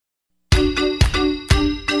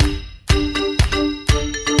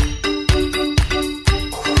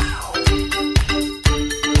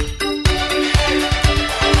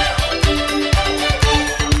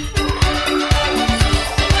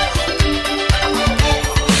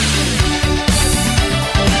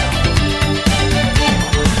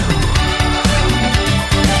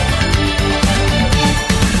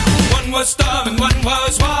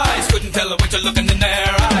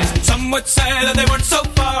would say that they weren't so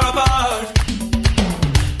far apart.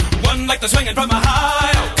 One liked the swinging from a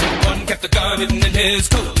high oak, one kept the gun hidden in his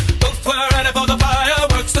coat. Both were ready for the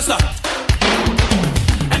fireworks to start.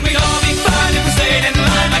 And we'd all be fine if we stayed in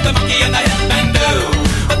line like the monkey and the Hitman do.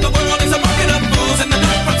 But the world is a market of fools in the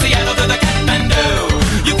dark from Seattle to the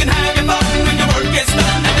Kathmandu. You can have your fun when your work is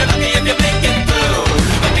done, and you're lucky if you make it through.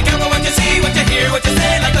 But be careful what you see, what you hear, what you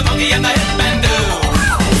say, like the monkey and the Hitman do.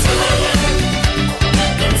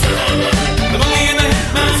 The monkey and the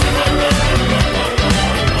Hitman.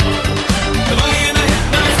 The monkey and the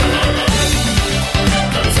Hitman.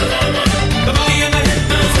 The monkey and the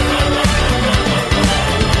Hitman.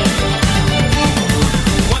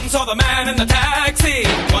 One saw the man in the taxi,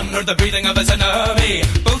 one heard the breathing of his enemy.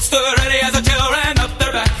 Both stood ready as a chill ran up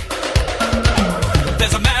their back.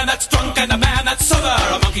 There's a man that's drunk and a man that's sober.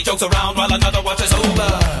 A monkey jokes around while another watches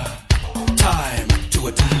over. Time to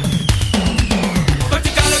attack. But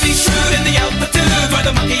you gotta be shrewd in the altitude where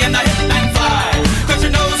the monkey and the Hitman fly. Cause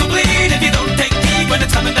your nose will bleed if you don't take heed when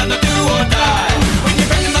it's coming down to do or die. When you're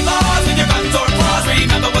breaking the laws with your guns or claws,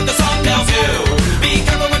 remember what the song tells you. Be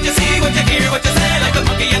careful what you see, what you hear, what you say, like the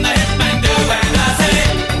monkey and the Hitman do. And I say,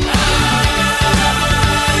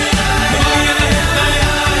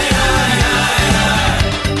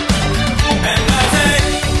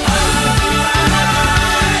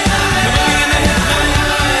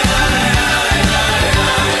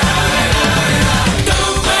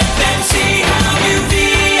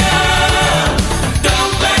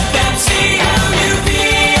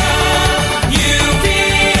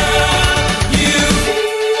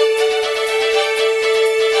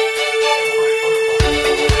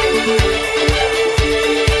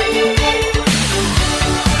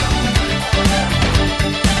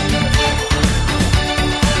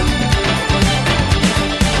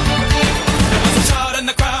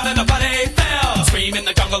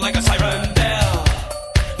 like a siren bell.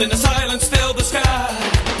 Then the silence filled the sky.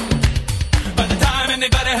 By the time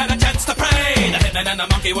anybody had a chance to pray, the Hitman and the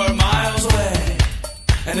monkey were miles away,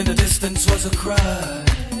 and in the distance was a cry.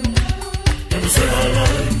 Never say I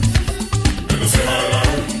lied. Never say I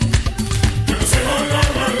lied.